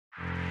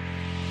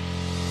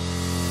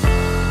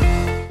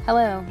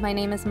Hello, my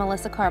name is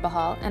Melissa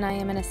Carbajal, and I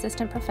am an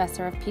assistant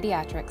professor of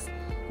pediatrics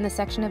in the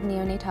section of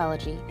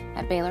neonatology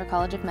at Baylor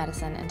College of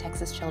Medicine and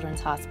Texas Children's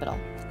Hospital.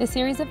 The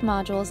series of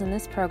modules in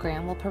this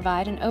program will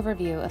provide an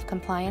overview of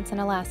compliance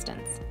and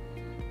elastance.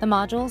 The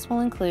modules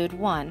will include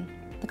 1.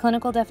 The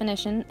clinical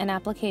definition and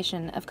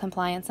application of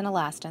compliance and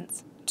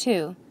elastance.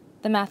 2.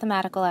 The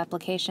mathematical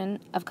application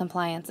of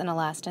compliance and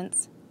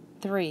elastance.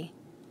 3.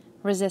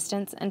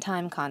 Resistance and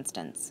time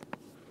constants.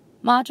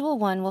 Module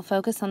 1 will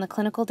focus on the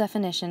clinical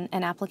definition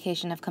and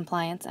application of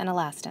compliance and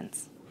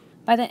elastance.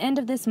 By the end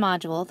of this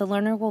module, the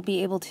learner will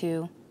be able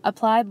to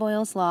apply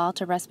Boyle's law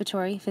to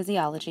respiratory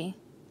physiology,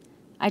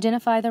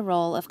 identify the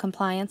role of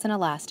compliance and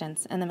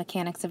elastance in the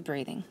mechanics of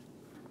breathing.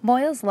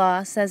 Boyle's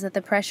law says that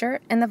the pressure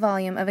and the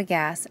volume of a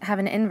gas have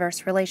an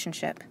inverse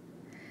relationship.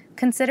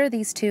 Consider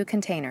these two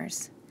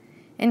containers.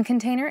 In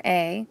container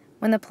A,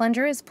 when the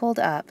plunger is pulled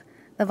up,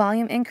 the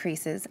volume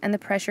increases and the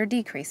pressure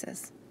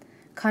decreases.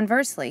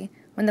 Conversely,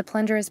 when the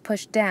plunger is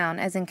pushed down,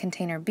 as in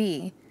container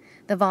B,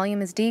 the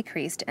volume is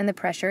decreased and the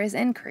pressure is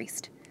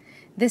increased.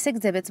 This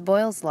exhibits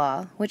Boyle's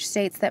law, which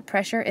states that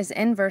pressure is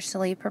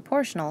inversely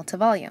proportional to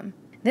volume.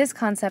 This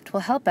concept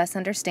will help us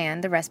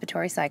understand the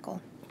respiratory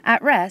cycle.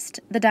 At rest,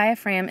 the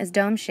diaphragm is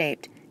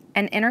dome-shaped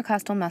and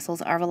intercostal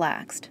muscles are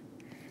relaxed.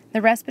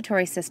 The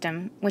respiratory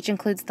system, which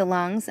includes the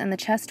lungs and the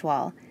chest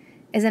wall,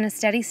 is in a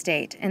steady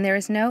state and there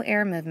is no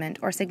air movement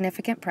or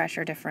significant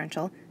pressure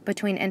differential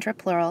between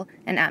intrapleural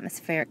and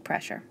atmospheric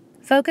pressure.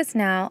 Focus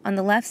now on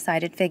the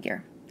left-sided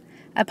figure.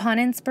 Upon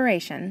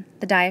inspiration,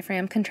 the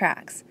diaphragm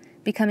contracts,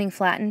 becoming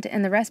flattened,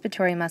 and the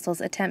respiratory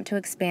muscles attempt to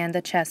expand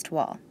the chest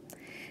wall.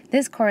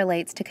 This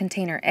correlates to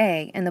container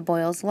A in the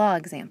Boyle's law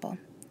example.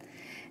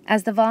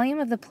 As the volume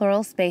of the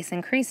pleural space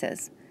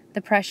increases,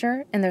 the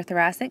pressure in the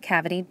thoracic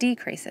cavity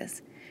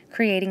decreases,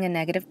 creating a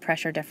negative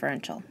pressure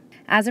differential.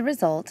 As a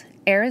result,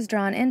 air is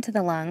drawn into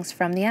the lungs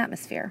from the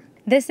atmosphere.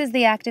 This is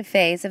the active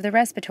phase of the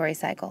respiratory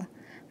cycle.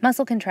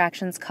 Muscle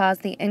contractions cause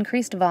the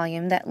increased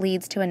volume that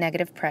leads to a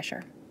negative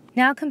pressure.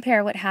 Now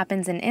compare what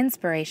happens in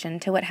inspiration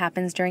to what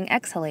happens during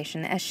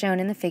exhalation as shown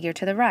in the figure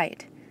to the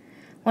right.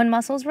 When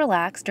muscles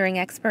relax during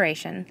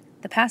expiration,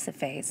 the passive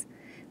phase,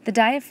 the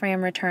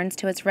diaphragm returns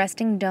to its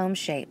resting dome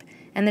shape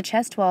and the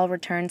chest wall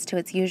returns to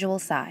its usual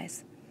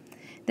size.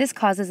 This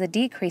causes a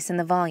decrease in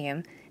the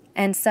volume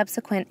and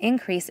subsequent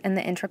increase in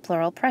the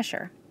intrapleural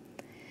pressure,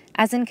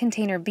 as in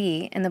container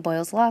B in the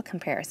Boyle's law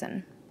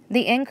comparison.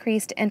 The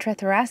increased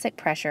intrathoracic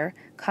pressure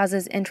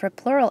causes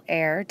intrapleural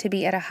air to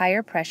be at a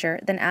higher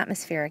pressure than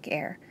atmospheric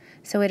air,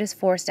 so it is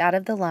forced out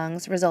of the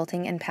lungs,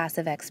 resulting in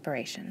passive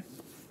expiration.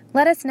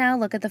 Let us now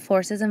look at the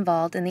forces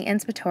involved in the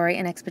inspiratory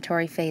and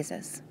expiratory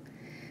phases.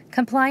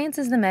 Compliance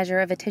is the measure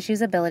of a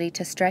tissue's ability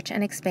to stretch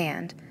and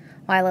expand,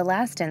 while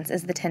elastance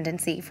is the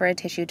tendency for a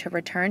tissue to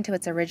return to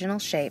its original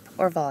shape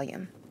or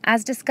volume.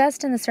 As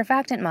discussed in the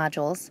surfactant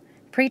modules,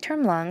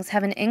 preterm lungs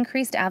have an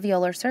increased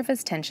alveolar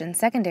surface tension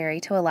secondary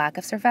to a lack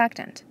of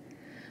surfactant.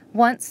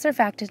 Once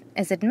surfactant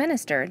is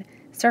administered,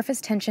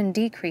 surface tension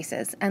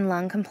decreases and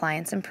lung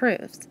compliance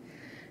improves.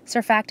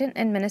 Surfactant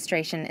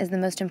administration is the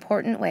most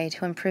important way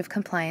to improve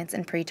compliance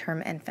in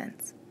preterm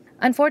infants.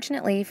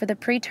 Unfortunately for the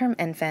preterm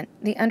infant,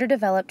 the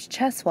underdeveloped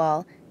chest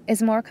wall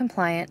is more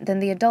compliant than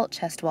the adult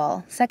chest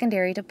wall,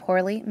 secondary to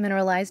poorly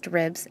mineralized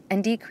ribs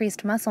and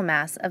decreased muscle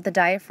mass of the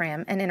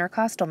diaphragm and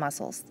intercostal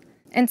muscles.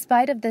 In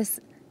spite of this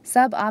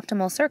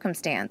suboptimal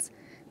circumstance,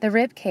 the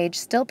rib cage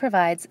still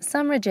provides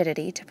some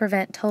rigidity to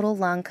prevent total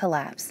lung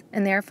collapse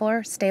and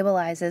therefore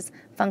stabilizes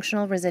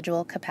functional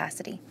residual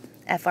capacity,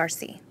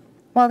 FRC.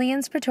 While the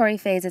inspiratory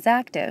phase is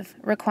active,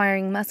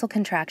 requiring muscle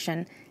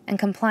contraction and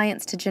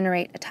compliance to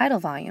generate a tidal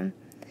volume,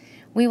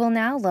 we will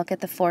now look at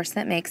the force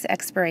that makes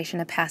expiration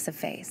a passive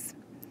phase.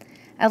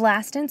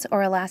 Elastance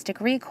or elastic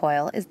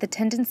recoil is the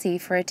tendency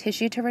for a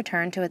tissue to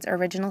return to its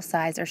original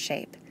size or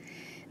shape.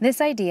 This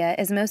idea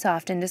is most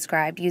often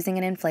described using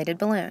an inflated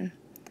balloon.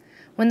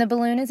 When the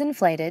balloon is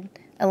inflated,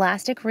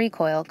 elastic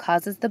recoil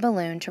causes the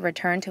balloon to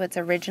return to its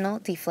original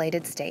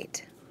deflated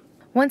state.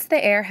 Once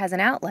the air has an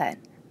outlet,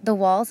 the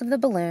walls of the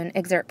balloon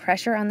exert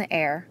pressure on the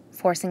air,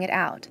 forcing it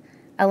out,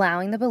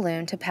 allowing the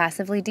balloon to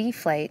passively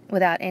deflate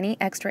without any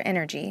extra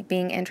energy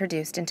being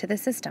introduced into the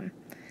system.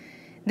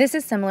 This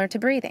is similar to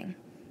breathing.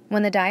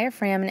 When the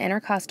diaphragm and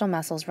intercostal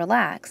muscles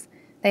relax,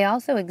 they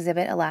also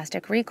exhibit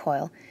elastic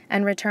recoil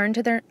and return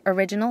to their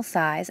original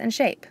size and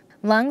shape.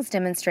 Lungs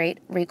demonstrate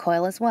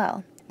recoil as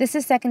well. This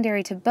is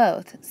secondary to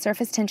both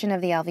surface tension of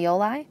the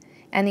alveoli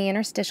and the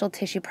interstitial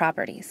tissue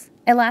properties.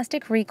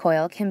 Elastic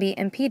recoil can be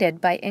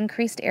impeded by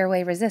increased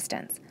airway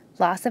resistance,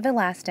 loss of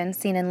elastin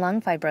seen in lung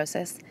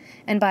fibrosis,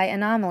 and by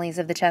anomalies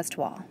of the chest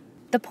wall.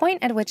 The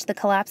point at which the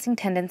collapsing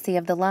tendency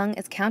of the lung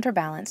is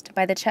counterbalanced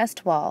by the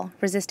chest wall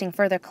resisting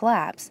further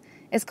collapse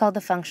is called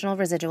the functional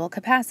residual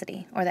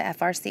capacity, or the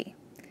FRC.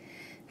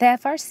 The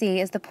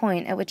FRC is the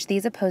point at which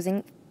these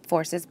opposing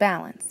forces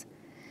balance.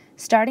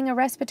 Starting a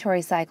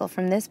respiratory cycle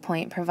from this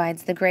point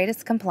provides the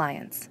greatest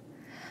compliance.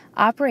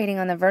 Operating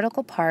on the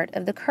vertical part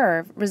of the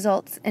curve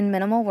results in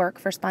minimal work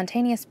for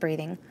spontaneous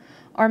breathing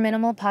or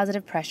minimal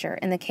positive pressure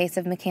in the case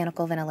of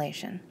mechanical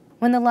ventilation.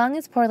 When the lung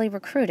is poorly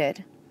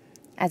recruited,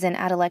 as in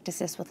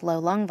atelectasis with low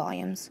lung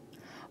volumes,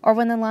 or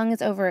when the lung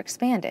is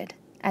overexpanded,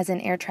 as in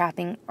air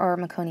trapping or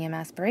meconium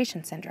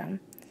aspiration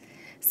syndrome,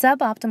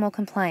 suboptimal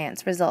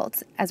compliance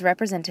results as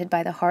represented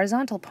by the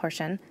horizontal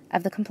portion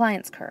of the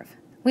compliance curve.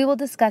 We will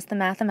discuss the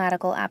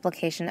mathematical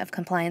application of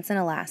compliance and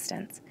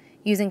elastance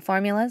using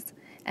formulas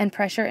and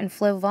pressure and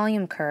flow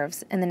volume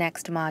curves in the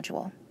next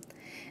module.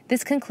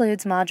 This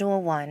concludes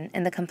Module 1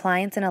 in the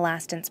Compliance and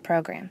Elastance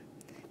program.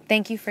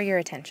 Thank you for your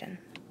attention.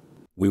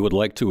 We would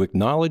like to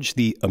acknowledge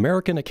the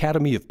American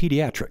Academy of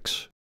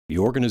Pediatrics, the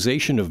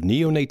Organization of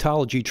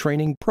Neonatology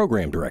Training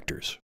Program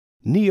Directors,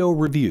 Neo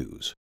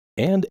Reviews,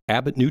 and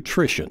Abbott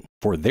Nutrition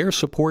for their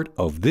support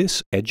of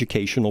this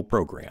educational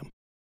program.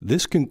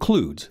 This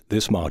concludes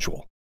this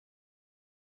module.